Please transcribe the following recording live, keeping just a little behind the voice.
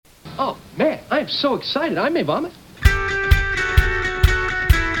Oh, man, I am so excited. I may vomit.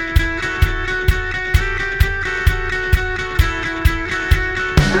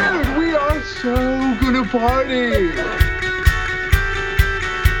 Dude, we are so gonna party!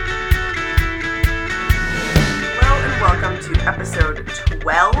 Hello and welcome to episode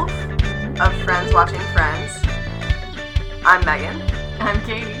 12 of Friends Watching Friends. I'm Megan. I'm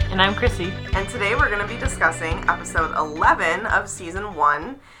Katie. And I'm Chrissy. And today we're going to be discussing episode 11 of season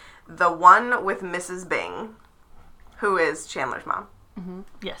 1, the one with Mrs. Bing, who is Chandler's mom. Mm-hmm.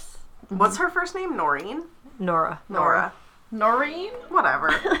 Yes. Mm-hmm. What's her first name? Noreen? Nora. Noreen? Whatever.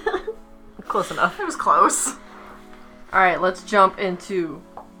 Close enough. It was close. Alright, let's jump into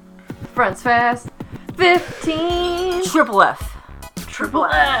Friends Fast 15. Triple F. Triple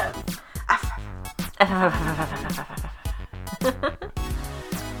F.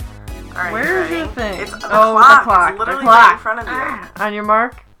 Alright, Where's ready? your thing? It's the Oh, clock. the clock. It's literally The right clock. in front of you. On your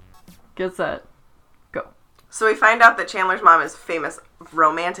mark, get set, go. So we find out that Chandler's mom is a famous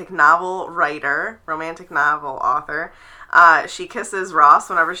romantic novel writer, romantic novel author. She kisses Ross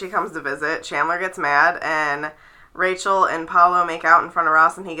whenever she comes to visit. Chandler gets mad, and Rachel and Paolo make out in front of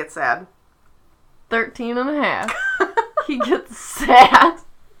Ross, and he gets sad. 13 and a half. He gets sad.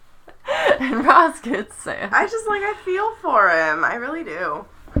 And Ross gets sad. I feel for him. I really do.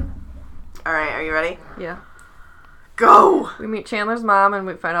 Alright, are you ready? Yeah. Go! We meet Chandler's mom and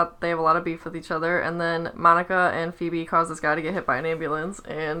we find out they have a lot of beef with each other, and then Monica and Phoebe cause this guy to get hit by an ambulance,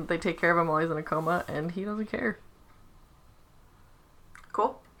 and they take care of him while he's in a coma, and he doesn't care.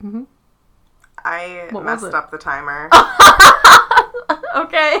 Cool. Mm-hmm. I What was messed it? up the timer.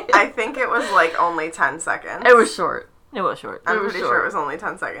 Okay. I think it was only 10 seconds. It was short. It was short. I'm It was pretty short. sure it was only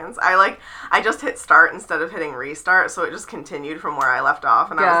 10 seconds. I just hit start instead of hitting restart, so it just continued from where I left off,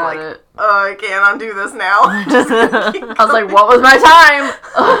 and I was Got like, it. oh, I can't undo this now. I was like, what was my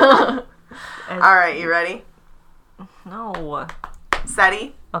time? Alright, you ready? No.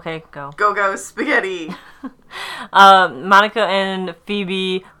 Steady? Okay, go. Go, spaghetti. Monica and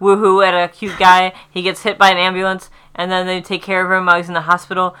Phoebe woohoo at a cute guy. He gets hit by an ambulance, and then they take care of him while he's in the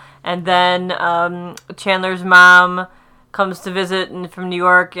hospital. And then Chandler's mom comes to visit from New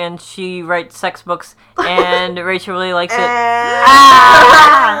York, and she writes sex books, and Rachel really likes it.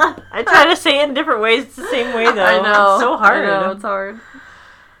 I try to say it in different ways. It's the same way, though. I know. It's so hard. I know, it's hard.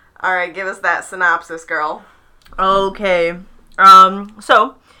 Alright, give us that synopsis, girl. Okay.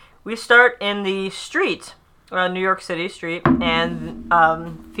 So we start in the street, New York City street, and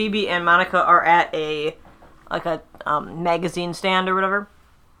Phoebe and Monica are at a magazine stand or whatever,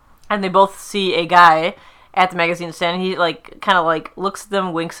 and they both see a guy at the magazine stand. He kind of looks at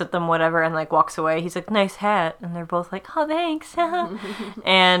them, winks at them, whatever, and walks away. He's like, "Nice hat," and they're both like, "Oh, thanks."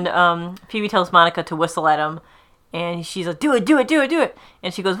 And Phoebe tells Monica to whistle at him. And she's like, do it.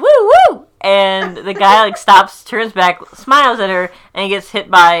 And she goes, woo, woo. And the guy, stops, turns back, smiles at her, and he gets hit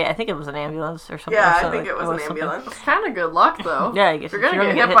by, I think it was an ambulance or something. Yeah, I think it was an something. ambulance. It's kind of good luck, though. Yeah, I guess If you're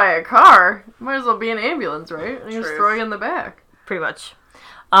gonna get hit by a car, might as well be an ambulance, right? And you just Truth. throw you in the back. Pretty much.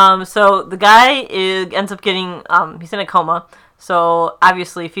 So the guy ends up getting, he's in a coma. So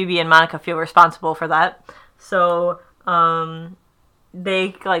obviously Phoebe and Monica feel responsible for that. So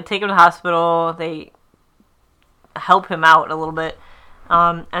they take him to the hospital. They help him out a little bit,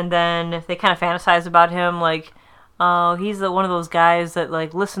 and then they kind of fantasize about him, oh, he's one of those guys that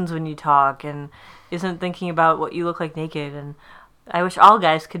listens when you talk and isn't thinking about what you look like naked, and I wish all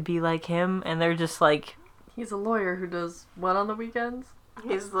guys could be like him. And they're just He's a lawyer who does what on the weekends?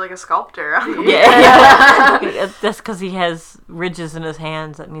 He's like a sculptor. yeah. That's because he has ridges in his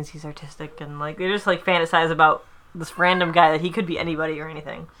hands. That means he's artistic, and they just fantasize about this random guy that he could be anybody or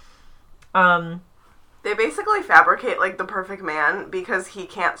anything. They basically fabricate the perfect man because he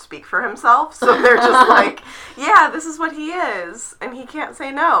can't speak for himself, so they're just yeah, this is what he is, and he can't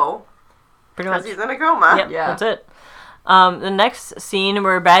say no Pretty much. because he's in a coma. Yep, Yeah. that's it. The next scene,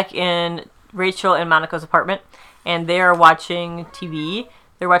 we're back in Rachel and Monica's apartment, and they are watching TV.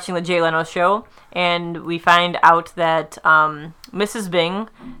 They're watching the Jay Leno show, and we find out that Mrs. Bing,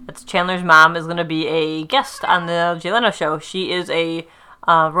 that's Chandler's mom, is going to be a guest on the Jay Leno show. She is a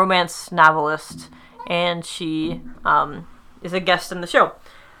romance novelist, and she is a guest in the show.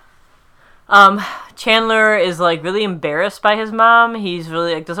 Chandler is really embarrassed by his mom. He's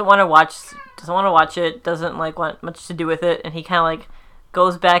really doesn't want to watch it, doesn't want much to do with it, and he kind of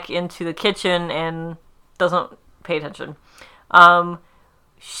goes back into the kitchen and doesn't pay attention.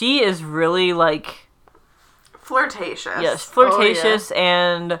 She is really Flirtatious. yes, flirtatious,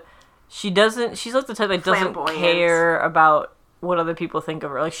 and she's the type that doesn't Flamboyant. care about what other people think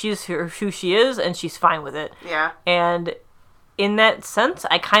of her. She's who she is, and she's fine with it. Yeah. And in that sense,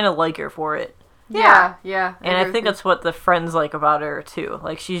 I kind of like her for it. Yeah. And I think that's what the friends like about her too.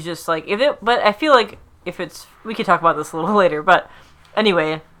 Like she's just like but I feel like if it's we could talk about this a little later. But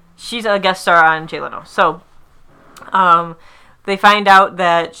anyway, she's a guest star on Jay Leno. So, they find out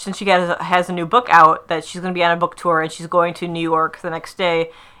that since she has a new book out, that she's going to be on a book tour and she's going to New York the next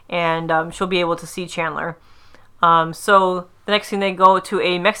day, and she'll be able to see Chandler. So the next thing, they go to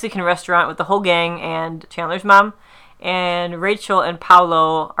a Mexican restaurant with the whole gang and Chandler's mom, and Rachel and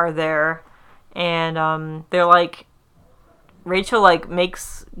Paulo are there, and they're like, Rachel like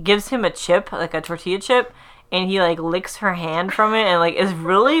gives him a chip, like a tortilla chip, and he like licks her hand from it, and like is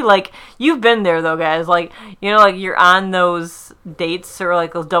really like, you've been there though, guys, like, you know, like you're on those dates or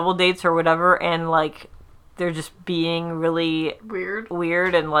like those double dates or whatever, and like they're just being really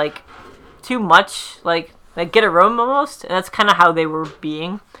weird and like too much, like get a room almost, and that's kind of how they were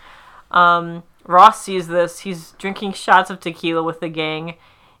being. Ross sees this, he's drinking shots of tequila with the gang,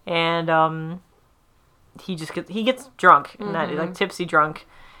 and he gets drunk, and that like tipsy drunk.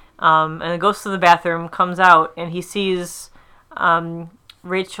 And then goes to the bathroom, comes out, and he sees he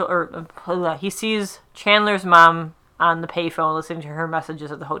sees Chandler's mom on the payphone listening to her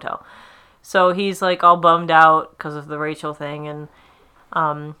messages at the hotel. So he's like all bummed out because of the Rachel thing, and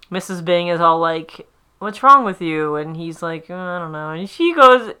Mrs. Bing is all like, "What's wrong with you?" And he's like, "I don't know." And she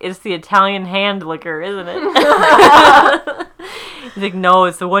goes, "It's the Italian hand licker, isn't it?" He's like, "No,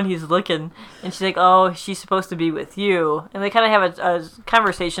 it's the one he's licking." And she's like, "Oh, she's supposed to be with you." And they kind of have a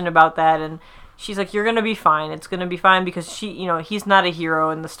conversation about that. And she's like, "You're going to be fine. It's going to be fine because he's not a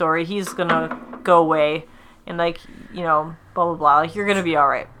hero in the story. He's going to go away. And like, blah, blah, blah. Like, you're going to be all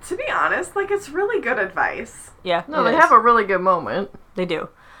right." To be honest, like, it's really good advice. Yeah. No, they have a really good moment. They do.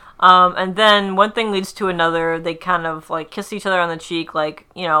 And then one thing leads to another. They kind of like kiss each other on the cheek, like,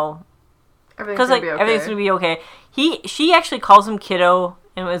 because like everything's gonna be okay. She actually calls him kiddo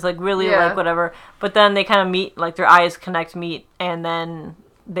and was like really like whatever. But then they kind of meet, like their eyes meet, and then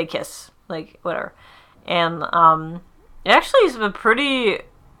they kiss, like whatever. And it actually is a pretty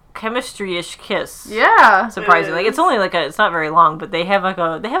chemistry-ish kiss. Yeah, surprisingly, like it's only like it's not very long, but they have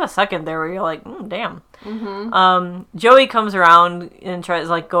a second there where you're like, damn. Joey comes around and tries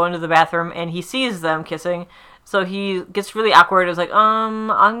like go into the bathroom, and he sees them kissing. So he gets really awkward. It's like, I'm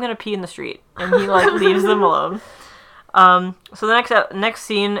gonna pee in the street, and he like leaves them alone. So the next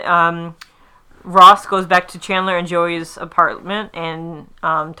scene, Ross goes back to Chandler and Joey's apartment and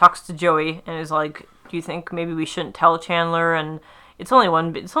talks to Joey and is like, "Do you think maybe we shouldn't tell Chandler?" And it's only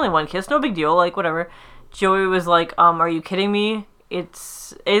one kiss, no big deal, like whatever. Joey was like, "Are you kidding me? It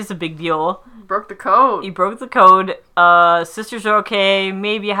is a big deal." Broke the code. He broke the code. Sisters are okay,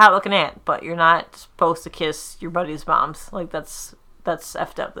 maybe a hot looking aunt, but you're not supposed to kiss your buddy's moms. Like that's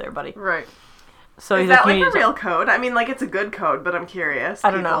effed up there, buddy. Right. So is that like a real code? I mean, like it's a good code, but I'm curious. I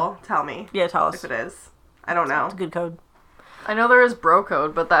don't know. Tell me. Yeah, tell us if it is. I don't know. It's a good code. I know there is bro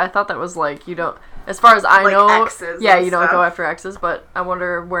code, but I thought that was like you don't. As far as I know, exes yeah, you don't go after exes. But I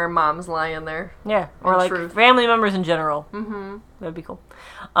wonder where moms lie in there. Yeah, or like family members in general. Mm-hmm. That'd be cool.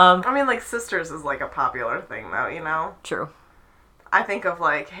 I mean, like sisters is like a popular thing, though. True. I think of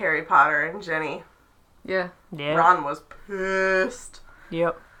like Harry Potter and Ginny. Yeah. Ron was pissed.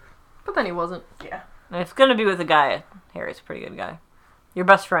 Yep. But then he wasn't. Yeah. And it's gonna be with a guy. Harry's a pretty good guy. Your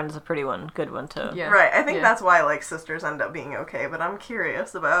best friend is a pretty good one too. Yeah. Right. I think that's why like sisters end up being okay. But I'm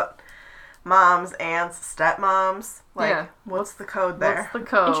curious about moms, aunts, stepmoms. Like, what's the code there? What's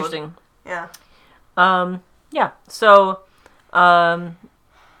the code? Interesting. Yeah. Yeah. So,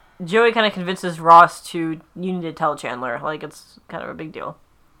 Joey kind of convinces Ross you need to tell Chandler. Like, it's kind of a big deal.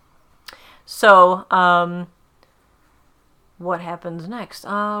 So, what happens next?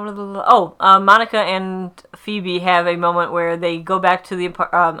 Monica and Phoebe have a moment where they go back to the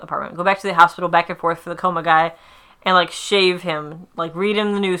apartment, go back to the hospital, back and forth for the coma guy, and, like, shave him. Like, read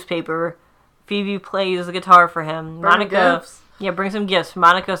him the newspaper. Phoebe plays the guitar for him. Monica gifts. Yeah, brings him gifts.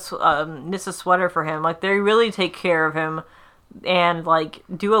 Monica knits a sweater for him. Like, they really take care of him and, like,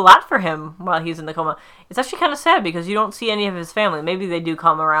 do a lot for him while he's in the coma. It's actually kind of sad because you don't see any of his family. Maybe they do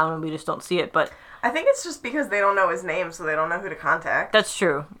come around and we just don't see it, but... I think it's just because they don't know his name, so they don't know who to contact. That's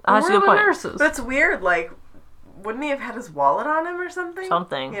true. That's a good point. Nurses? But it's weird, like, wouldn't he have had his wallet on him or something?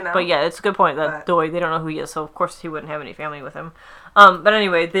 Something. You know? But yeah, it's a good point that they don't know who he is, so of course he wouldn't have any family with him. But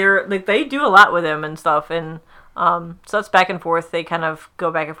anyway, they do a lot with him and stuff, and so that's back and forth. They kind of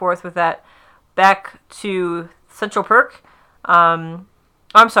go back and forth with that. Back to Central Perk.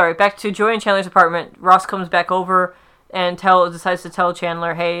 Back to Joey and Chandler's apartment. Ross comes back over and decides to tell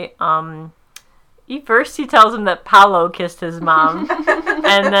Chandler, hey, First he tells him that Paulo kissed his mom,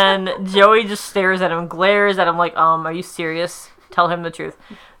 and then Joey just stares at him, glares at him like, are you serious? tell him the truth.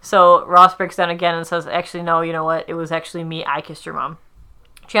 So Ross breaks down again and says, actually, no, you know what? It was actually me. I kissed your mom.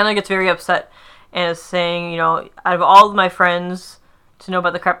 Chandler gets very upset and is saying, out of all of my friends to know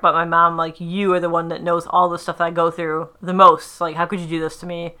about the crap about my mom, like, you are the one that knows all the stuff that I go through the most. Like, how could you do this to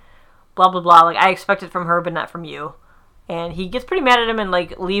me? Blah, blah, blah. Like, I expect it from her, but not from you. And he gets pretty mad at him and,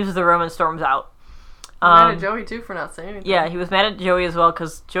 like, leaves the room and storms out. Mad at Joey, too, for not saying anything. Yeah, he was mad at Joey as well,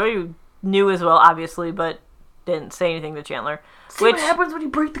 because Joey knew as well, obviously, but didn't say anything to Chandler. See what happens when you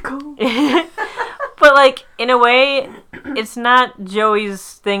break the code. But, like, in a way, it's not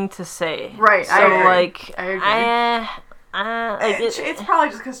Joey's thing to say. Right, so, I agree. like, I agree. It's probably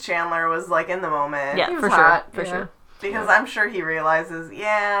just because Chandler was, like, in the moment. Yeah, He was for hot, sure. For yeah. sure. Because I'm sure he realizes,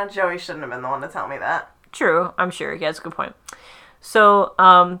 yeah, Joey shouldn't have been the one to tell me that. True, I'm sure. Yeah, that's a good point. So,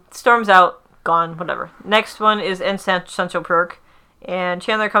 storms out, gone, whatever. Next one is in Central Perk. And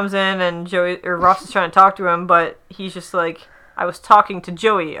Chandler comes in and Ross is trying to talk to him, but he's just like, I was talking to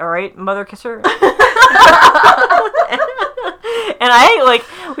Joey, alright, mother kisser?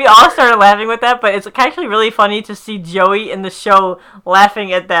 And we all started laughing with that, but it's actually really funny to see Joey in the show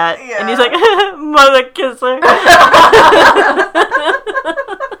laughing at that. Yeah. And he's like, mother kisser.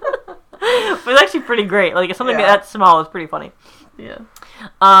 But it's actually pretty great. Like, something that small is pretty funny. Yeah.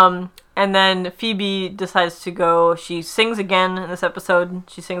 And then Phoebe decides to go. She sings again in this episode.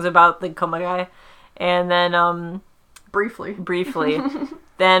 She sings about the coma guy. And then, Briefly.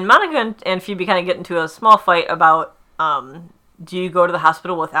 then Monica and Phoebe kind of get into a small fight about, do you go to the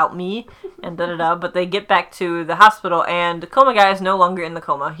hospital without me? And da-da-da. But they get back to the hospital, and the coma guy is no longer in the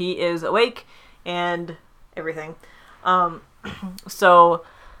coma. He is awake and everything. So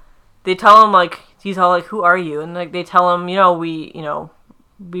they tell him, like, he's all like, who are you? And, like, they tell him, we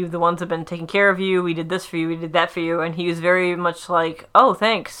the ones that have been taking care of you. We did this for you. We did that for you. And he was very much like, oh,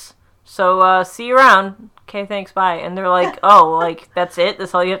 thanks. So, see you around. Okay, thanks, bye. And they're like, oh, like, that's it?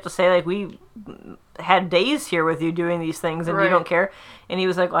 That's all you have to say? Like, we had days here with you doing these things, and you don't care? And he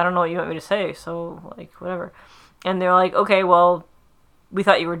was like, well, I don't know what you want me to say, so, like, whatever. And they're like, okay, well, we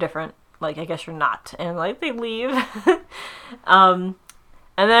thought you were different. Like, I guess you're not. And, like, they leave. And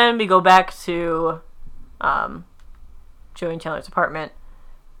then we go back to Joey and Chandler's apartment.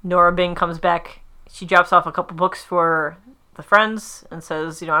 Nora Bing comes back. She drops off a couple books for the friends and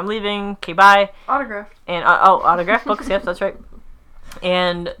says, I'm leaving. Okay, bye. Autographed. And, autograph books. Yes, that's right.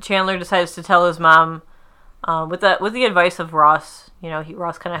 And Chandler decides to tell his mom, with the advice of Ross.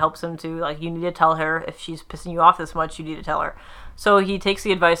 Ross kind of helps him to, like, you need to tell her if she's pissing you off this much. You need to tell her. So he takes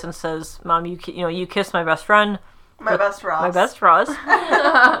the advice and says, Mom, you kissed my best friend. My best Ross. My best Ross.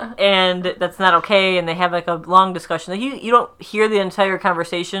 And that's not okay. And they have, like, a long discussion. Like, you don't hear the entire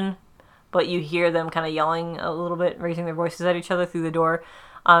conversation, but you hear them kind of yelling a little bit, raising their voices at each other through the door.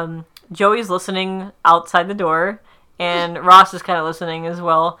 Joey's listening outside the door, and Ross is kind of listening as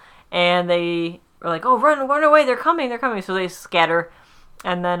well. And they are like, oh, run away, they're coming. So they scatter.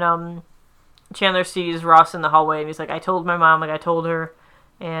 And then Chandler sees Ross in the hallway, and he's like, I told my mom, like, I told her,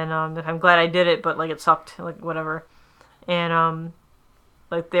 and I'm glad I did it, but, like, it sucked, like, whatever. And,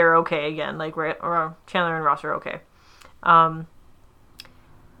 like, they're okay again. Like, Chandler and Ross are okay.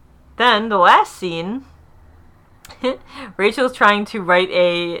 Then, the last scene, Rachel's trying to write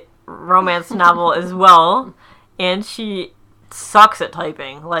a romance novel as well, and she sucks at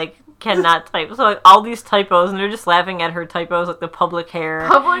typing. Like, cannot type. So, like, all these typos, and they're just laughing at her typos, like the public hair.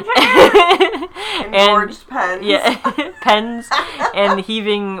 Public hair? Engorged pens. Yeah, pens, and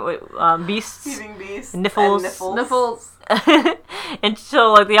heaving beasts. Heaving beasts. Niffles. And Niffles. And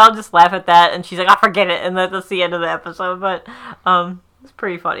so, like, they all just laugh at that, and she's like, forget it, and that's the end of the episode. But it's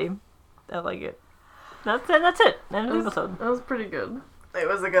pretty funny. I like it. That's it. End of the episode. That was pretty good. It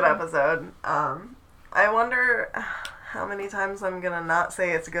was a good episode. I wonder how many times I'm gonna not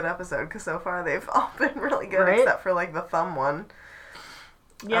say it's a good episode, because so far they've all been really good, Right? except for, like, the thumb one.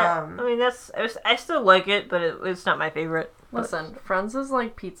 Yeah, I mean, I still like it, but it's not my favorite. Listen, Friends is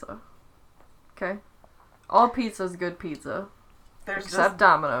like pizza. Okay? All pizza's good pizza. There's Except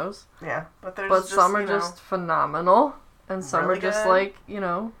Domino's. yeah, but there's But just, some are just phenomenal, and some really are just good. like,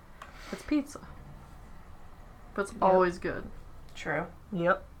 it's pizza. But it's always good. True.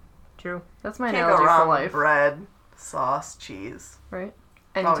 Yep, true. That's my Can't go analogy wrong. for life. Bread, sauce, cheese. Right?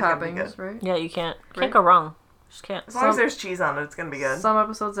 Any Always gonna be toppings, good. right? Yeah, you can't Right? go wrong. Just can't. As long as there's cheese on it, it's gonna be good. Some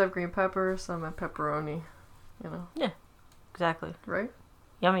episodes have green pepper, some have pepperoni. Exactly. Right?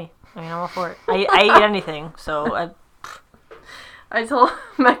 Yummy. I mean, I'm all for it. I eat anything, so I told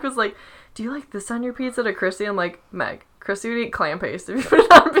Meg was like, "Do you like this on your pizza?" To Chrissy, I'm like, "Meg, Chrissy would eat clam paste if you put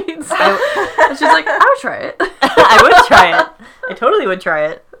it on pizza." And she's like, "I would try it." I would try it. I totally would try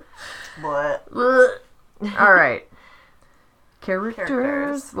it. What? All right.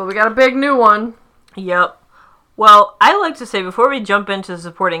 Characters. Well, we got a big new one. Yep. Well, I like to say, before we jump into the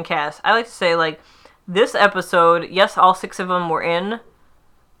supporting cast, I like to say, like, this episode, yes, all 6 of them were in,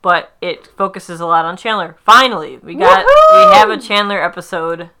 but it focuses a lot on Chandler. Finally, we have a Chandler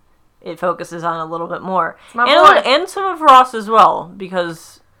episode. It focuses on a little bit more. And some of Ross as well,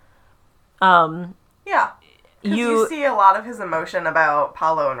 because Yeah. You see a lot of his emotion about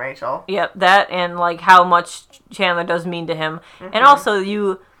Paulo and Rachel. Yep, that and like how much Chandler does mean to him. Mm-hmm. And also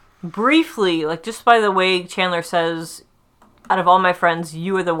you briefly, like just by the way Chandler says, out of all my friends,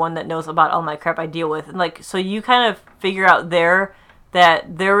 you are the one that knows about all my crap I deal with. And like so you kind of figure out there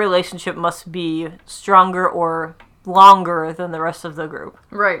that their relationship must be stronger or longer than the rest of the group.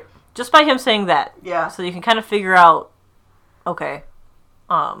 Right. Just by him saying that. Yeah. So you can kind of figure out, okay,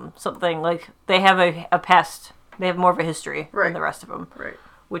 something like they have a past, they have more of a history than the rest of them. Right.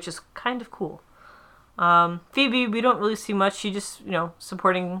 Which is kind of cool. Phoebe, we don't really see much. She just,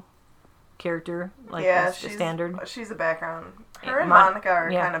 supporting character. Like, she's standard. She's a background. Her and Monica are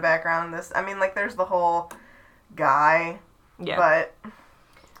kind of background. There's the whole guy. Yeah. But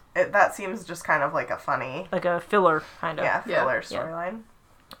that seems just kind of like a funny... Like a filler, kind of. Yeah, filler storyline.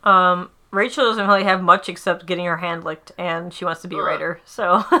 Rachel doesn't really have much except getting her hand licked, and she wants to be a writer,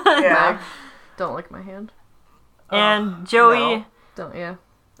 so... Yeah. Don't lick my hand. And Joey... No. Don't,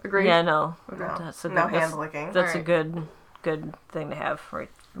 Agreed? Yeah, no. Okay. That's no hand licking. That's a good thing to have, right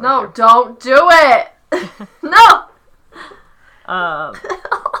no, there. Don't do it! No!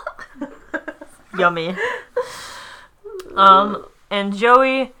 Yummy. And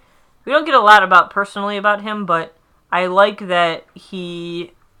Joey, we don't get a lot personally about him, but I like that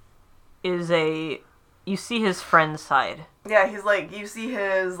he is you see his friend side. Yeah, he's like, you see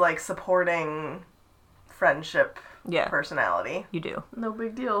his, like, supporting friendship personality. You do. No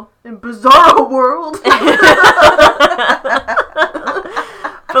big deal. In Bizarro World!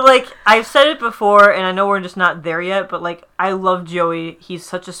 But, like, I've said it before, and I know we're just not there yet, but, like, I love Joey. He's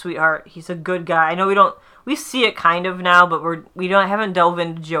such a sweetheart. He's a good guy. I know we see it kind of now, but haven't delved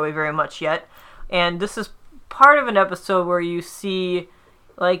into Joey very much yet. And this is part of an episode where you see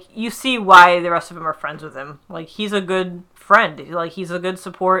why the rest of them are friends with him. Like, he's a good friend. Like, he's a good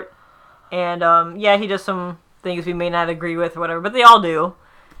support. And, he does some things we may not agree with or whatever, but they all do.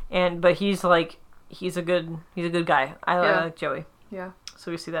 But he's a good guy. I like Joey. Yeah. So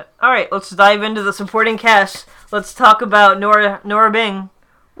we see that. All right, let's dive into the supporting cast. Let's talk about Nora Bing.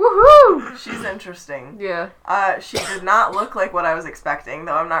 Woohoo! She's interesting. Yeah. She did not look like what I was expecting,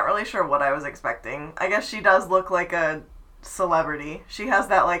 though I'm not really sure what I was expecting. I guess she does look like a celebrity. She has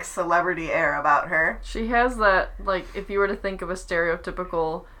that, like, celebrity air about her. She has that, like, if you were to think of a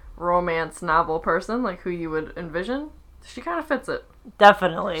stereotypical romance novel person, like, who you would envision, she kind of fits it.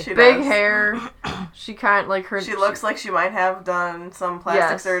 Definitely. She Big does. hair. She kind of, like, her... She looks like she might have done some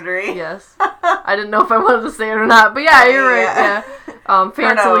plastic surgery. Yes. I didn't know if I wanted to say it or not, but yeah, you're right, yeah.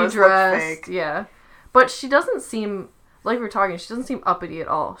 Fancily dressed. Yeah. But she doesn't seem... Like we were talking, she doesn't seem uppity at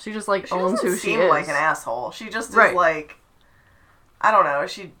all. She just, like, owns who she is. She doesn't seem like an asshole. She just is, like... I don't know.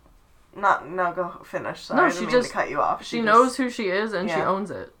 No, go finish. Sorry, no, I didn't mean to cut you off. She knows who she is, and she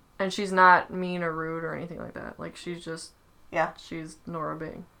owns it. And she's not mean or rude or anything like that. Like, she's just... Yeah. She's Nora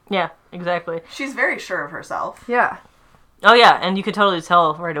Bing. Yeah, exactly. She's very sure of herself. Yeah. Oh, yeah, and you could totally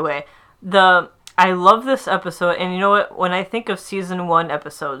tell right away. I love this episode, and you know what? When I think of season 1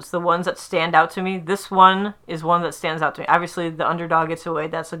 episodes, the ones that stand out to me, this one is one that stands out to me. Obviously, the underdog gets away.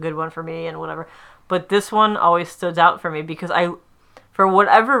 That's a good one for me and whatever. But this one always stood out for me because for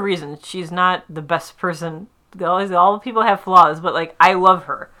whatever reason, she's not the best person. All people have flaws, but, like, I love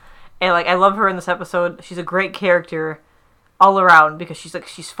her. And, like, I love her in this episode. She's a great character all around because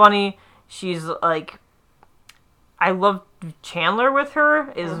she's funny. She's, like... I love Chandler with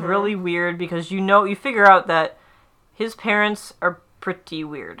her is really weird because you figure out that his parents are pretty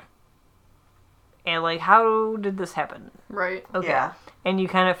weird. And, like, how did this happen? Right. Okay. Yeah. And you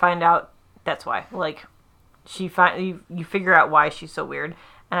kind of find out that's why. Like, you figure out why she's so weird.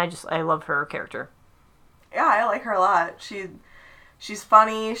 And I love her character. Yeah, I like her a lot. She's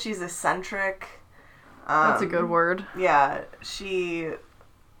funny. She's eccentric. That's a good word. Yeah,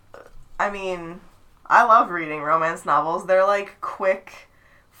 I love reading romance novels. They're, like, quick,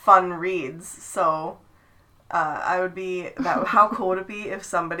 fun reads. So, how cool would it be if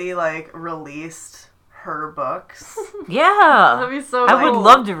somebody, like, released her books? Yeah. That'd be so I cool. would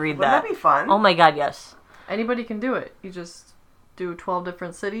love to read that. Wouldn't that be fun? Oh my god, yes. Anybody can do it. You just do 12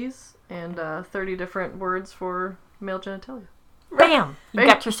 different cities and 30 different words for male genitalia. Bam! You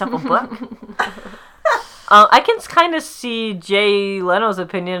got yourself a book. I can kind of see Jay Leno's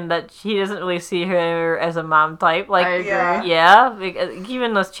opinion that he doesn't really see her as a mom type. Like, I agree. yeah,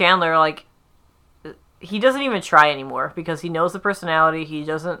 even with Chandler, like, he doesn't even try anymore because he knows the personality. He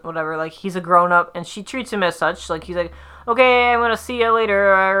doesn't, whatever, like, he's a grown-up, and she treats him as such. Like, he's like, okay, I'm gonna see you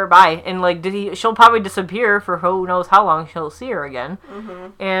later, or bye. And, like, she'll probably disappear for who knows how long she'll see her again.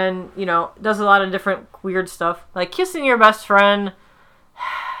 Mm-hmm. And, you know, does a lot of different weird stuff. Like, kissing your best friend.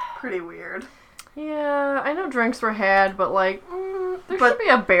 Pretty weird. Yeah, I know drinks were had, but, like, there should be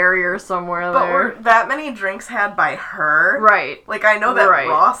a barrier somewhere there. But were that many drinks had by her? Right. Like, I know that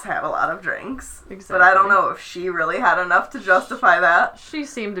Ross had a lot of drinks. Exactly. But I don't know if she really had enough to justify that. She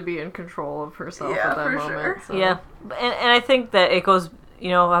seemed to be in control of herself at that moment. Sure. So. Yeah, and I think that it goes, you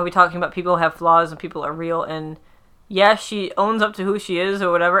know, how we talking about people have flaws and people are real, and yeah, she owns up to who she is or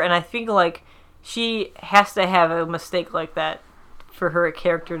whatever, and I think, like, she has to have a mistake like that for her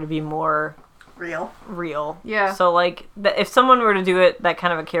character to be more... real. Yeah. So, like, if someone were to do it, that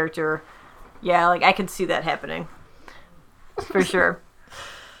kind of a character, yeah, like, I could see that happening. For sure.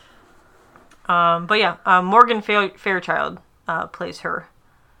 But yeah, Morgan Fairchild plays her.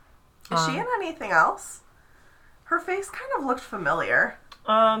 Is she in anything else? Her face kind of looked familiar.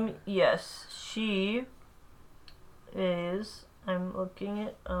 Yes. She is, I'm looking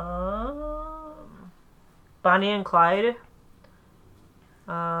at, Bonnie and Clyde.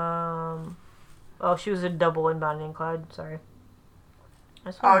 Oh, she was a double in Bonnie and Clyde. Sorry.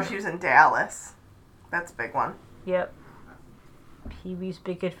 She was in Dallas. That's a big one. Yep. Pee-wee's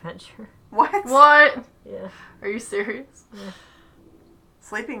Big Adventure. What? Yeah. Are you serious? Yeah.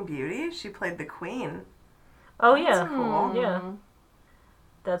 Sleeping Beauty? She played the queen. Oh, yeah. That's cool. Yeah.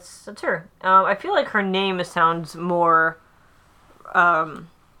 That's her. I feel like her name sounds more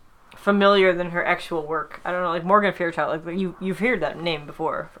familiar than her actual work. I don't know, like Morgan Fairchild. Like you've heard that name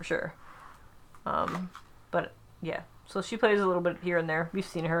before for sure. But yeah, so she plays a little bit here and there. We've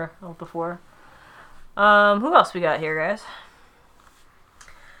seen her before. Who else we got here, guys?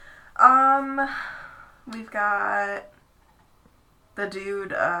 We've got the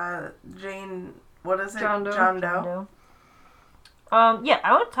dude, Jane. What is it? John Doe. John Doe. Yeah,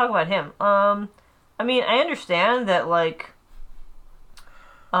 I want to talk about him. I mean, I understand that, like,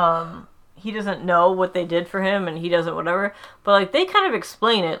 he doesn't know what they did for him, and he doesn't whatever, but, like, they kind of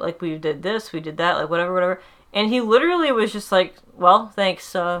explain it, like, we did this, we did that, like, whatever, and he literally was just like, well,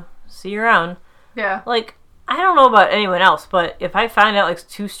 thanks, see you around. Yeah. Like, I don't know about anyone else, but if I find out, like,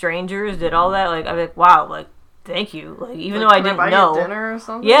 two strangers did all that, like, I'd be like, wow, like, thank you, like, even though I didn't know. Dinner or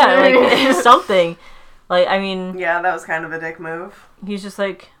something? Yeah, like, something. Like, I mean... Yeah, that was kind of a dick move. He's just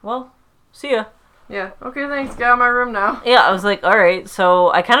like, well, see ya. Yeah, okay, thanks, get out of my room now. Yeah, I was like, alright,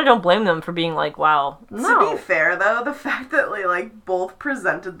 so I kind of don't blame them for being like, wow. No. To be fair, though, the fact that they, like, both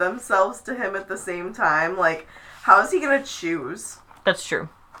presented themselves to him at the same time, like, how is he gonna choose? That's true.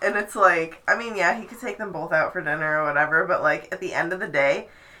 And it's like, I mean, yeah, he could take them both out for dinner or whatever, but, like, at the end of the day,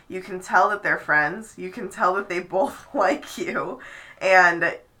 you can tell that they're friends, you can tell that they both like you,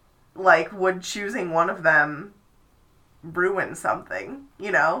 and, like, would choosing one of them ruin something,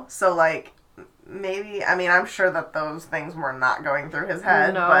 you know? So, like... Maybe, I mean, I'm sure that those things were not going through his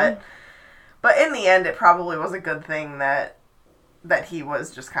head, no. but in the end, it probably was a good thing that he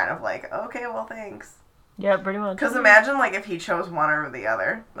was just kind of like, okay, well, thanks. Yeah, pretty much. Because imagine, like, if he chose one over the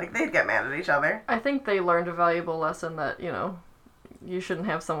other. Like, they'd get mad at each other. I think they learned a valuable lesson that, you know, you shouldn't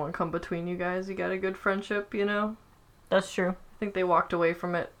have someone come between you guys. You got a good friendship, you know? That's true. I think they walked away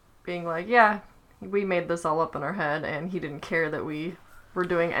from it being like, yeah, we made this all up in our head, and he didn't care that we were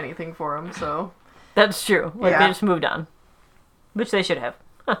doing anything for him, so... That's true. Like, they just moved on. Which they should have.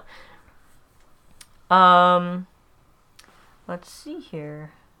 Let's see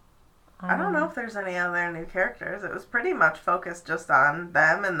here. I don't know if there's any other new characters. It was pretty much focused just on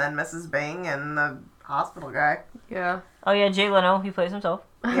them and then Mrs. Bing and the hospital guy. Yeah. Oh, yeah, Jay Leno, he plays himself.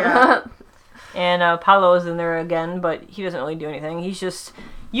 Yeah. And Paolo's in there again, but he doesn't really do anything. He's just...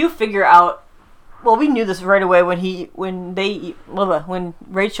 You figure out... Well, we knew this right away when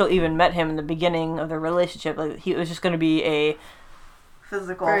Rachel even met him in the beginning of their relationship. Like, it was just going to be a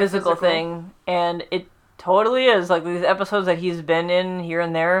physical thing, and it totally is. Like, these episodes that he's been in here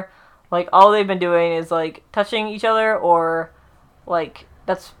and there, like, all they've been doing is, like, touching each other, or, like,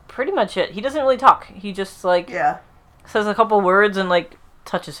 that's pretty much it. He doesn't really talk. He just, like, says a couple words and, like,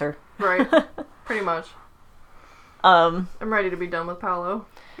 touches her. Right. Pretty much. I'm ready to be done with Paolo.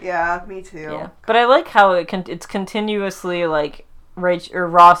 Yeah, me too. Yeah. But I like how it's continuously, like,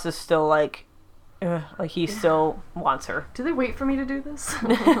 Ross is still, like he still wants her. Do they wait for me to do this?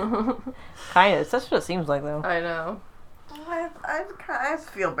 Kind of. That's what it seems like, though. I know. I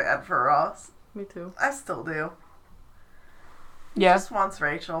feel bad for Ross. me too. I still do. Yeah. He just wants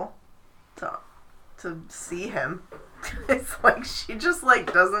Rachel to see him. It's like she just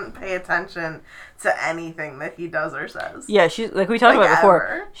like doesn't pay attention to anything that he does or says. Yeah, she's like we talked about before.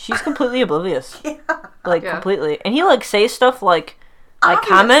 Ever. She's completely oblivious. Yeah. Like Yeah. completely. And he like says stuff like Obvious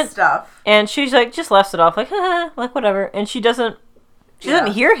comment stuff. and she's like just laughs it off like like whatever and she doesn't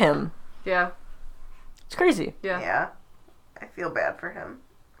hear him. Yeah. It's crazy. Yeah. I feel bad for him.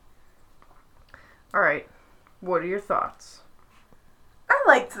 All right. What are your thoughts? I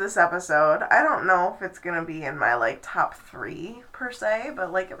liked this episode. I don't know if it's gonna be in my like top 3 per se,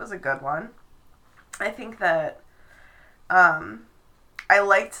 but like it was a good one. I think that I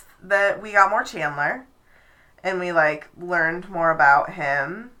liked that we got more Chandler and we like learned more about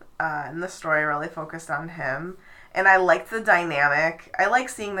him and the story really focused on him. And I liked the dynamic. I like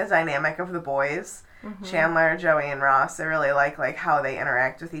seeing the dynamic of the boys. Mm-hmm. Chandler, Joey, and Ross. I really like how they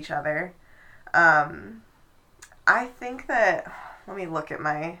interact with each other. I think that let me look at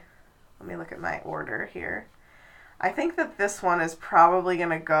my order here. I think that this one is probably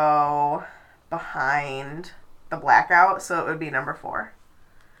gonna go behind the Blackout, so it would be number 4.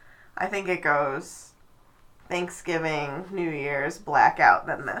 I think it goes Thanksgiving, New Year's, Blackout,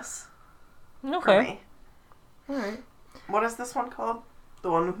 then this. Okay. For me. All right. What is this one called?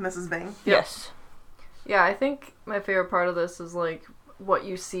 The one with Mrs. Bing? Yes. Yeah, I think my favorite part of this is like what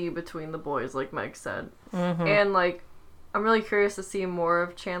you see between the boys, like Meg said. Mm-hmm. And like I'm really curious to see more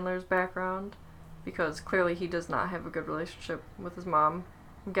of Chandler's background because clearly he does not have a good relationship with his mom.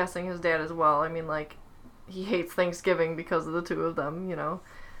 I'm guessing his dad as well. I mean, like, he hates Thanksgiving because of the two of them, you know.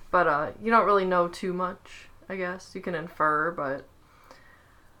 But you don't really know too much, I guess. You can infer, but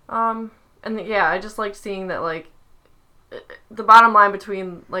and yeah, I just like seeing that like the bottom line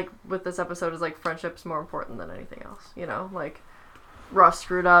between like with this episode is like friendship's more important than anything else, you know? Like Ross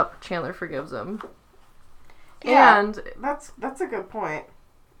screwed up, Chandler forgives him. Yeah, and that's a good point.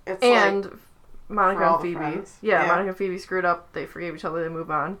 It's and like, Monica and Phoebe. friends. Yeah, Monica and Phoebe screwed up. They forgave each other. They move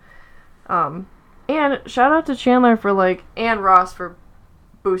on. And shout out to Chandler for like, and Ross for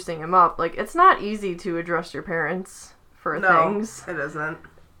boosting him up. Like, it's not easy to address your parents for things. It isn't.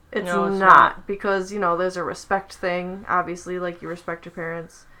 It's No, it's not because, you know, there's a respect thing. Obviously, like, you respect your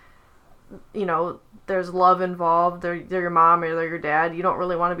parents. You know, there's love involved. They're your mom or they're your dad. You don't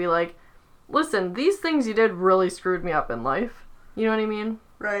really want to be like, listen, these things you did really screwed me up in life. You know what I mean?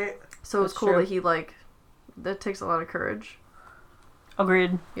 Right. So it's That's cool true. that he, like, that takes a lot of courage.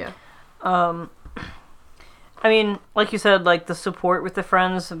 Agreed. Yeah. I mean, like you said, like, the support with the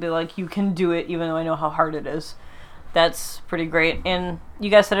friends would be like, you can do it even though I know how hard it is. That's pretty great. And you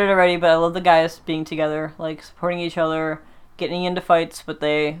guys said it already, but I love the guys being together, like, supporting each other, getting into fights, but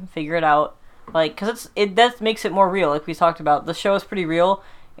they figure it out. Like, because that makes it more real, like we talked about. The show is pretty real,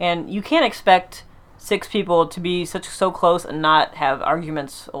 and you can't expect 6 people to be so close and not have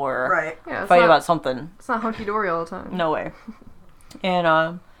arguments or fight about something. It's not hunky-dory all the time. No way.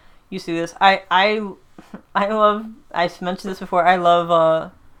 And you see this. I love. I mentioned this before. I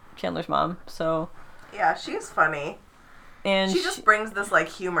love Chandler's mom. So Yeah, she's funny. and She just brings this like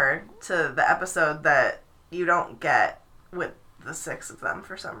humor to the episode that you don't get with the 6 of them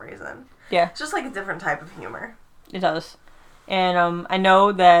for some reason. Yeah, It's just like a different type of humor. it does. And I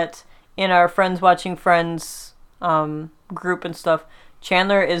know that in our Friends Watching Friends group and stuff,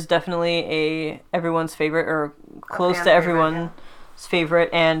 Chandler is definitely everyone's favorite or close fan to favorite, everyone's favorite,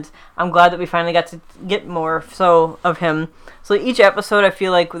 and I'm glad that we finally got to get more of him. So each episode, I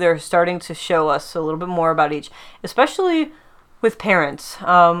feel like they're starting to show us a little bit more about each, especially with parents.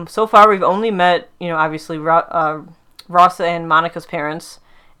 So far, we've only met, obviously Ross and Monica's parents,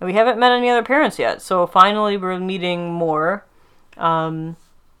 and we haven't met any other parents yet. So finally, we're meeting more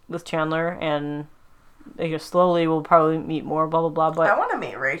with Chandler, and I guess slowly we'll probably meet more. Blah blah blah. But I want to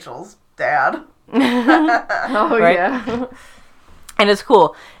meet Rachel's dad. Oh, Right? yeah. And it's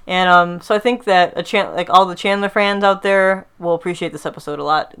cool. And so I think that all the Chandler fans out there will appreciate this episode a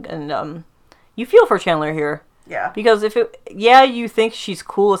lot. And you feel for Chandler here. Yeah. Because you think she's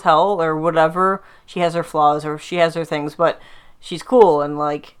cool as hell or whatever. She has her flaws or she has her things, but she's cool and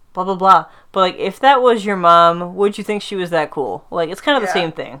like blah blah blah. But like if that was your mom, would you think she was that cool? Like it's kind of the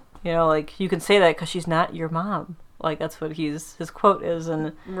same thing. Like you can say that because she's not your mom. Like that's what his quote is,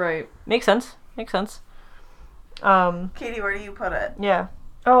 and Right. makes sense. Makes sense. Katie, where do you put it? Yeah.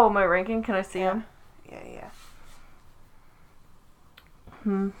 Oh, my ranking? Can I see him? Yeah.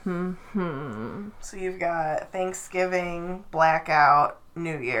 So you've got Thanksgiving, Blackout,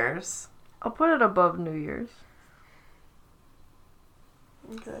 New Year's. I'll put it above New Year's.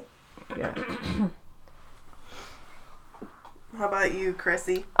 Okay. Yeah. How about you,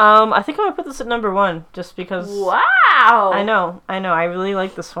 Chrissy? I think I'm gonna put this at number 1, just because. Wow! I know. I really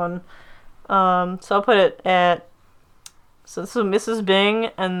like this one. So I'll put it at. So this is Mrs. Bing,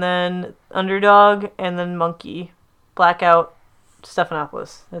 and then Underdog, and then Monkey, Blackout,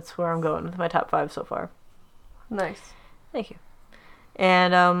 Stephanopoulos. That's where I'm going with my top 5 so far. Nice. Thank you.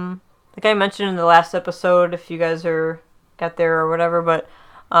 And like I mentioned in the last episode, if you guys got there or whatever, but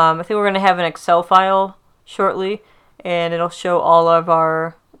I think we're gonna have an Excel file shortly, and it'll show all of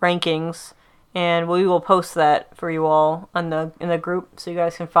our rankings, and we will post that for you all in the group so you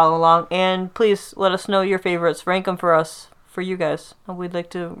guys can follow along. And please let us know your favorites. Rank them for us, for you guys. We'd like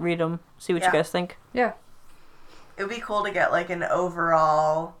to read them, see what you guys think. Yeah. It would be cool to get like an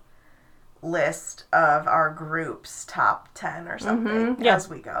overall list of our group's top 10 or something Yeah. as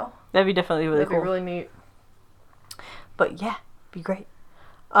we go. That'd be definitely really That'd cool. be really neat. But yeah, be great.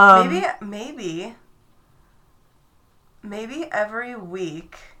 Maybe every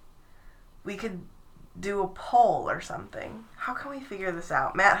week we could do a poll or something. How can we figure this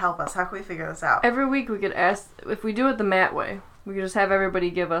out? Matt, help us. How can we figure this out? Every week we could ask, if we do it the Matt way, we could just have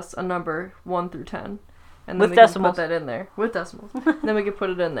everybody give us a number 1 through 10. And then With we decimals. can put that in there. With decimals. Then we could put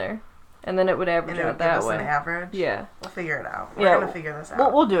it in there. And then it would average And it would out give that us way. an average? Yeah. We'll figure it out. We're Yeah, going to figure this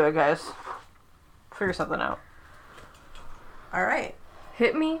out. We'll do it, guys. Figure something out. All right.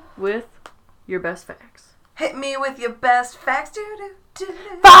 Hit me with your best facts. Hit me with your best facts. Do-do-do-do.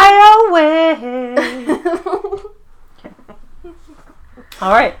 Fire away!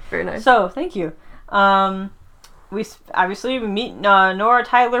 All right. Very nice. So, thank you. We obviously meet Nora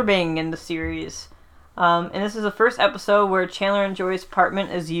Tyler Bing in the series. And this is the first episode where Chandler and Joey's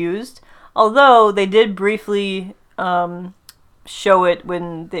apartment is used. Although they did briefly show it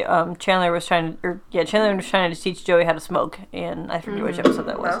when Chandler was trying to teach Joey how to smoke, and I forget which episode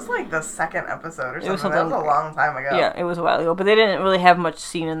that was. That was like the second episode or something. was That something- was a long time ago. Yeah, it was a while ago, but they didn't really have much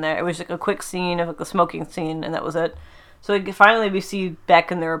scene in there. It was like a quick scene of like the smoking scene, and that was it. So finally we see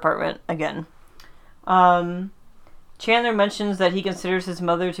back in their apartment again. Chandler mentions that he considers his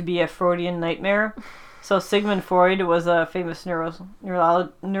mother to be a Freudian nightmare. So Sigmund Freud was a famous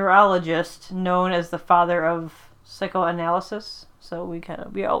neurologist known as the father of psychoanalysis. So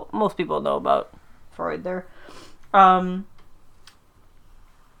most people know about Freud there.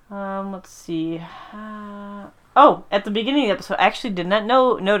 Let's see. At the beginning of the episode, I actually did not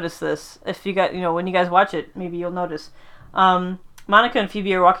notice this. If you got, when you guys watch it, maybe you'll notice. Monica and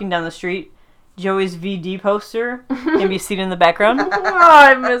Phoebe are walking down the street. Joey's VD poster can be seen in the background. Oh,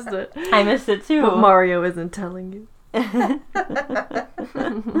 I missed it. I missed it too. But Mario isn't telling you.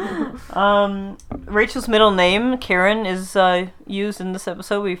 Rachel's middle name, Karen, is used in this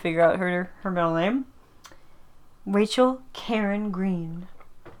episode. We figure out her middle name. Rachel Karen Green.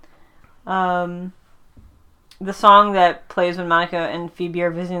 The song that plays when Monica and Phoebe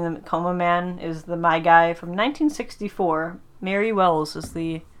are visiting the Coma Man is the My Guy from 1964. Mary Wells is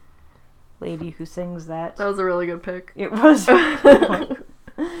the lady who sings that. That was a really good pick. It was.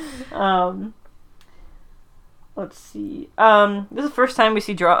 Let's see. This is the first time we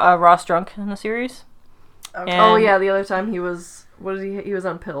see Ross drunk in the series. Okay. And- Oh yeah, the other time he was, what did he was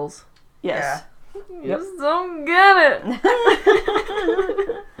on pills. Yes. You Yep. just don't get it.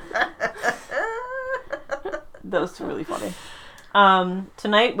 That was really funny.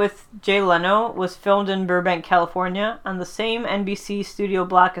 Tonight with Jay Leno was filmed in Burbank, California, on the same NBC studio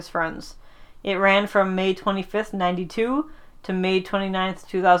block as Friends. It ran from May 25th, 92 to May 29th,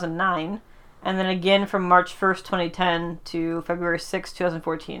 2009, and then again from March 1st, 2010 to February 6th,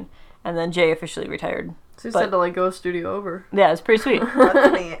 2014. And then Jay officially retired. So he But- said to like go studio over. Yeah, it's pretty sweet.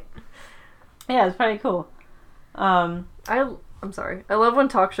 That's neat. Yeah, it's pretty cool. I'm sorry. I love when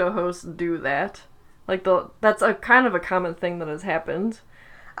talk show hosts do that. Like that's a kind of a common thing that has happened.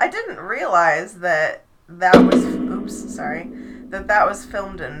 I didn't realize that that was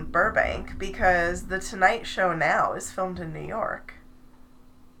filmed in Burbank because The Tonight Show now is filmed in New York.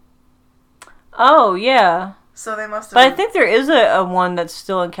 Oh, yeah. So they must have. But I think there is a one that's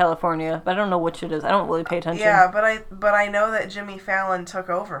still in California, but I don't know which it is. I don't really pay attention. Yeah, but I know that Jimmy Fallon took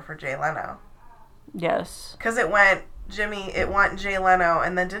over for Jay Leno. Yes. Because it went Jay Leno,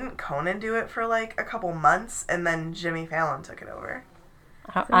 and then didn't Conan do it for like a couple months, and then Jimmy Fallon took it over.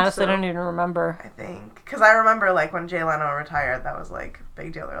 Honestly, so. I don't even remember. I think. Because I remember like when Jay Leno retired, that was like a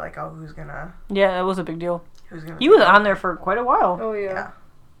big deal. They're like, oh, who's gonna Yeah, it was a big deal. He take was over? on there for quite a while. Oh yeah.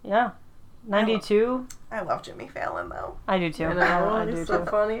 Yeah. Yeah. 92. I love Jimmy Fallon though. I do too. I know. I do He's so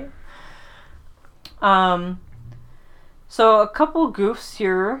too. funny. So a couple goofs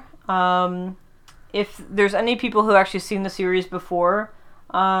here. If there's any people who actually seen the series before,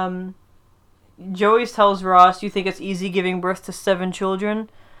 Joey tells Ross, "You think it's easy giving birth to 7 children?"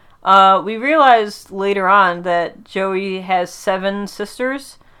 We realized later on that Joey has 7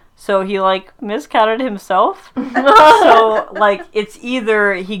 sisters, so he, like, miscounted himself. So, like, it's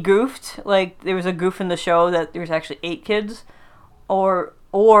either he goofed, like, there was a goof in the show that there's actually 8 kids, or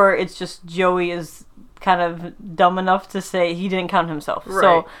it's just Joey is kind of dumb enough to say he didn't count himself. Right,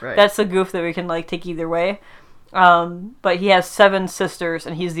 so right. that's a goof that we can, like, take either way. But he has 7 sisters,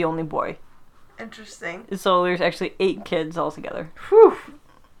 and he's the only boy. Interesting. So there's actually 8 kids altogether. Whew.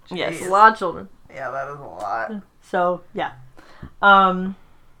 Yes. It's a lot of children. Yeah, that is a lot. So, yeah. And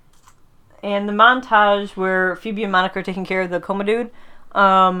the montage where Phoebe and Monica are taking care of the coma dude,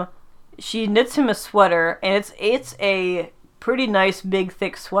 she knits him a sweater, and it's a pretty nice, big,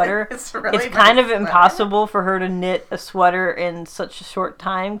 thick sweater. It's really It's kind nice of sweater. impossible for her to knit a sweater in such a short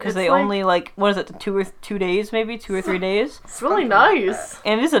time, because It's they like- only, like, what is it, 2 days, maybe? 2 or 3 days? It's really Something like nice.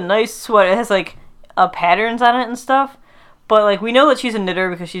 And it is a nice sweater. It has, like, patterns on it and stuff. But, like, we know that she's a knitter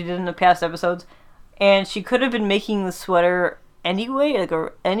because she did in the past episodes. And she could have been making the sweater anyway,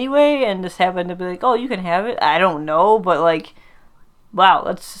 and just happened to be like, oh, you can have it. I don't know, but, like, wow,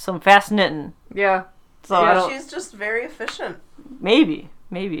 that's some fast knitting. Yeah. So I Yeah, don't, she's just very efficient. maybe.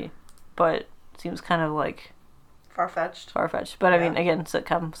 But seems kind of, like, Far-fetched. far-fetched. But, I Yeah. mean, again,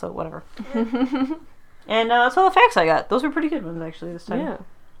 sitcom, so whatever. And that's all the facts I got. Those were pretty good ones, actually, this time. Yeah.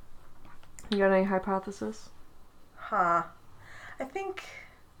 You got any hypothesis? Huh. I think...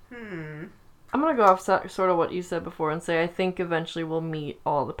 I'm gonna go off sort of what you said before and say I think eventually we'll meet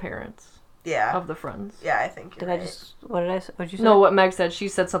all the parents Yeah. of the friends. Yeah, I think you're Did I right. just... What'd you say? No, what Meg said. She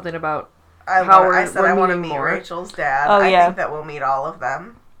said something about I how said we're I want to meeting meet more. Rachel's dad. Oh, I yeah. think that we'll meet all of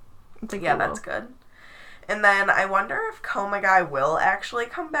them. I think Yeah, we will. that's good. And then I wonder if Coma Guy will actually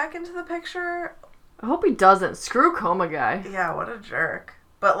come back into the picture. I hope he doesn't. Screw Coma Guy. Yeah, what a jerk.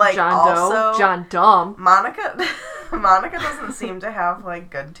 But, like, John also... Doe. John Dumb. Monica doesn't seem to have, like,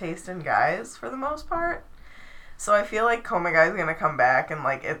 good taste in guys for the most part. So I feel like Coma Guy's gonna come back and,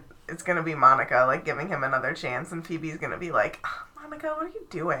 like, it's gonna be Monica, like, giving him another chance, and Phoebe's gonna be like, "Oh, Monica, what are you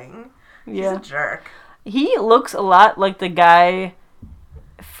doing? Yeah. He's a jerk." He looks a lot like the guy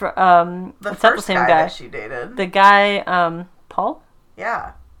The it's not the first same guy guy. that she dated. The guy, Paul?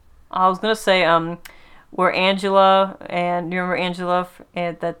 Yeah. I was gonna say, where Angela, and you remember Angela,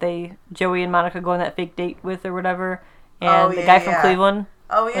 and that Joey and Monica go on that fake date with or whatever, and Oh, the yeah, guy from yeah. Cleveland,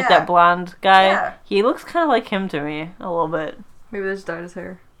 Oh, yeah. like that blonde guy, Yeah. he looks kind of like him to me, a little bit. Maybe they just dyed his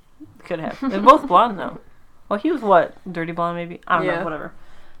hair. Could have. They're both blonde, though. Well, he was what? Dirty blonde, maybe? I don't Yeah. know, whatever.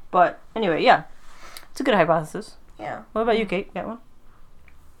 But, anyway, yeah. It's a good hypothesis. Yeah. What about you, Kate? Got one?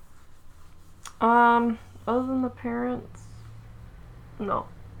 Other than the parents, no.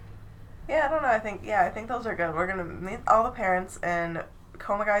 Yeah, I don't know. I think those are good. We're gonna meet all the parents, and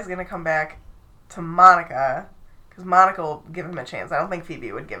Coma Guy's gonna come back to Monica, because Monica will give him a chance. I don't think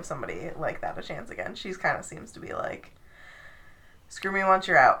Phoebe would give somebody like that a chance again. She's kind of seems to be like, screw me once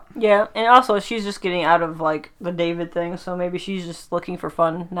you're out. Yeah, and also she's just getting out of, like, the David thing, so maybe she's just looking for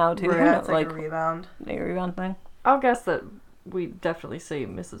fun now, too. Yeah, it's like a rebound. a rebound thing. I'll guess that we definitely see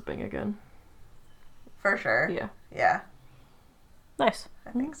Mrs. Bing again. For sure. Yeah. Yeah, Nice.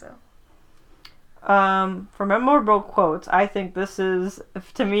 I think so. For memorable quotes, I think this is,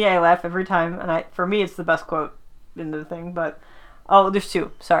 to me, I laugh every time, and for me, it's the best quote in the thing, but, there's 2,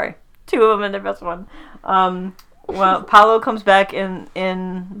 sorry. 2 of them and the best one. Well, Paolo comes back in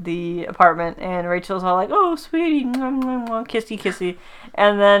the apartment, and Rachel's all like, oh, sweetie, mwah, mwah, mwah, kissy, kissy,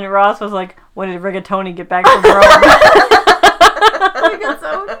 and then Ross was like, when did Rigatoni get back from Rome?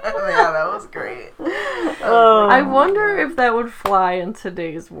 Yeah, that was great. I wonder if that would fly in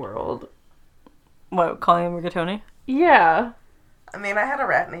today's world. What, calling him Rigatoni? Yeah, I mean, I had a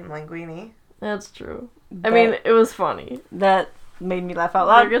rat named Linguini. that's true. I mean, it was funny. That made me laugh out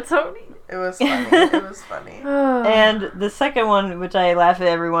loud. Rigatoni. It was funny. It was funny. And the second one, which I laugh at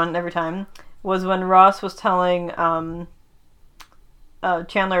everyone every time, was when Ross was telling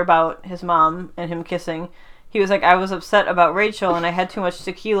Chandler about his mom and him kissing. He was like, I was upset about Rachel and I had too much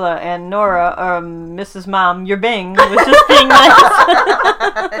tequila, and Nora, Mrs. Mom, you're Bing, was just being nice.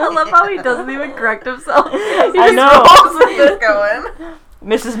 I love how he doesn't even correct himself. I know. Keep going.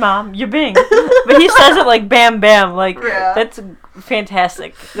 Mrs. Mom, you're Bing. But he says it like bam bam, like, Yeah. that's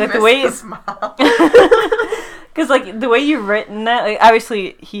fantastic. Like the way Mrs. Mom. because like the way you've written that, like,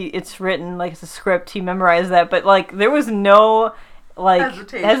 obviously it's written like it's a script, he memorized that, but like there was no like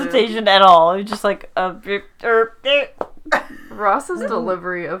hesitation at all. It was just like Ross's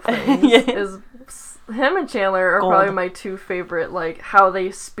delivery of things Yeah. is him and Chandler are Gold. probably my 2 favorite. Like how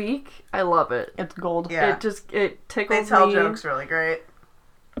they speak, I love it. it's gold. Yeah. It They tickles tell me. jokes really great.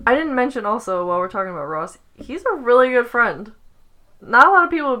 I didn't mention also, while we're talking about Ross, he's a really good friend. Not a lot of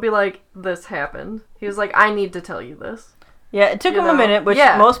people would be like, this happened. He was like, I need to tell you this. Yeah, it took You him know? a minute, which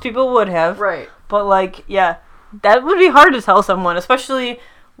Yeah. most people would have. Right. But, like, yeah, that would be hard to tell someone, especially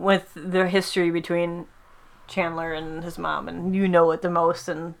with the history between Chandler and his mom, and you know it the most,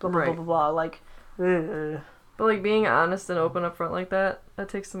 and blah, blah, Right. blah, blah, blah. Like, ugh. But, like, being honest and open up front like that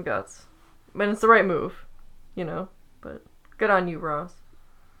takes some guts. But it's the right move, you know? But good on you, Ross.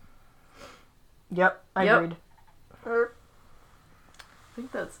 Yep, I Yep. agreed. I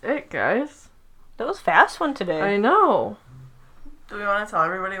think that's it, guys. That was a fast one today. I know. Do we want to tell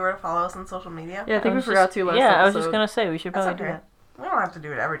everybody where to follow us on social media? Yeah, I think we was forgot just- to last Yeah, I was episode. just gonna say, we should That's probably do okay. that. We don't have to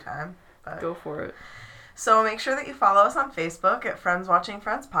do it every time. But. Go for it. So make sure that you follow us on Facebook at Friends Watching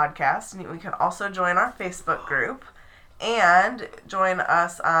Friends Podcast, and we can also join our Facebook group and follow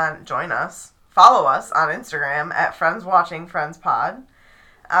us on Instagram at Friends Watching Friends Pod.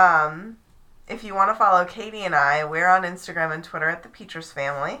 If you want to follow Katie and I, we're on Instagram and Twitter at the Petras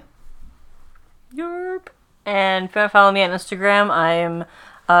Family. Yerp. And if you want to follow me on Instagram, I'm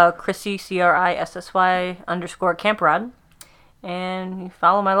Chrissy, CRISSY _Camprod. And you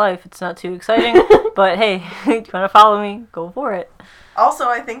follow my life. It's not too exciting, but hey, if you want to follow me, go for it. Also,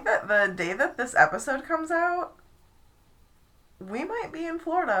 I think that the day that this episode comes out, we might be in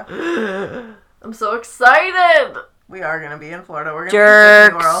Florida. I'm so excited! We are going to be in Florida. We're going to be at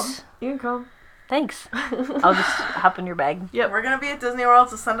Disney World. Jerks. You can come. Thanks. I'll just hop in your bag. Yep. We're going to be at Disney World,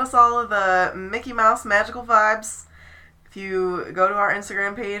 so send us all of the Mickey Mouse magical vibes. If you go to our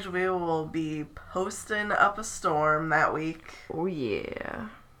Instagram page, we will be posting up a storm that week. Oh, yeah.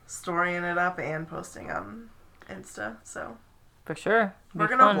 Storying it up and posting on Insta. So For sure. we're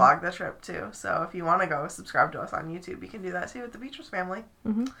going to vlog the trip too. So if you want to go subscribe to us on YouTube, you can do that too with the Beatrice family.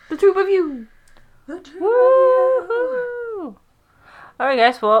 The two of you. The two of you. Woohoo! Alright,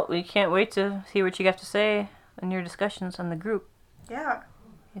 guys. Well, we can't wait to see what you have to say in your discussions on the group. Yeah.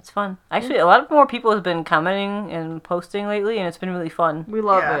 It's fun. Actually, a lot more people have been commenting and posting lately, and it's been really fun. We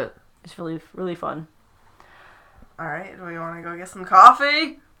love Yeah. it. It's really, really fun. All right. Do we want to go get some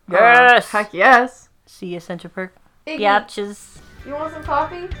coffee? Yes! Heck yes. See you, Central Perk. Iggy, Biatches. you want some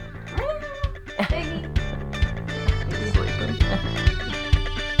coffee? Iggy. He's sleeping.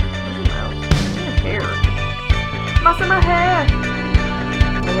 Hair. Mouse in my hair.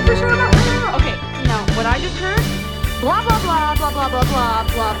 Okay, now what I just heard, blah blah blah blah blah blah blah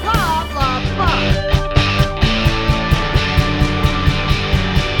blah blah blah blah.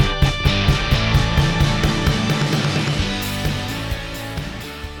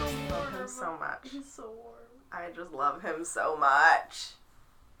 Love him so much. He's so warm. I just love him so much.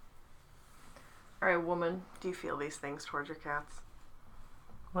 Alright, woman. Do you feel these things towards your cats?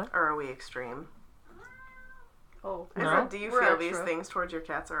 What? Or are we extreme? Oh. I No. said, do you We're feel extra. these things towards your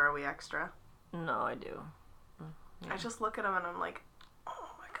cats, or are we extra? No, I do. I just look at them and I'm like, oh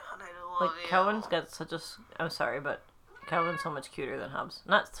my god, I love Like, you. Calvin's got such a... I'm sorry, but Calvin's so much cuter than Hobbs.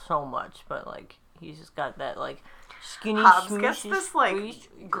 Not so much, but, like, he's just got that, like, skinny, Hobbs gets smooshy, this like squeeze.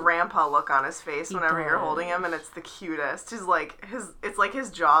 grandpa look on his face He whenever you're holding him, and it's the cutest. He's like it's like his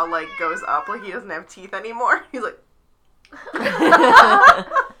jaw like goes up like he doesn't have teeth anymore. He's like,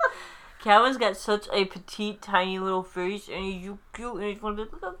 Calvin's got such a petite, tiny little face, and he's so cute, and he's one of the,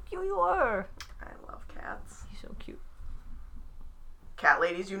 look how cute you are. I love cats. He's so cute. Cat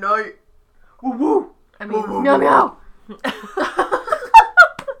ladies unite. Woo woo. I mean, meow meow.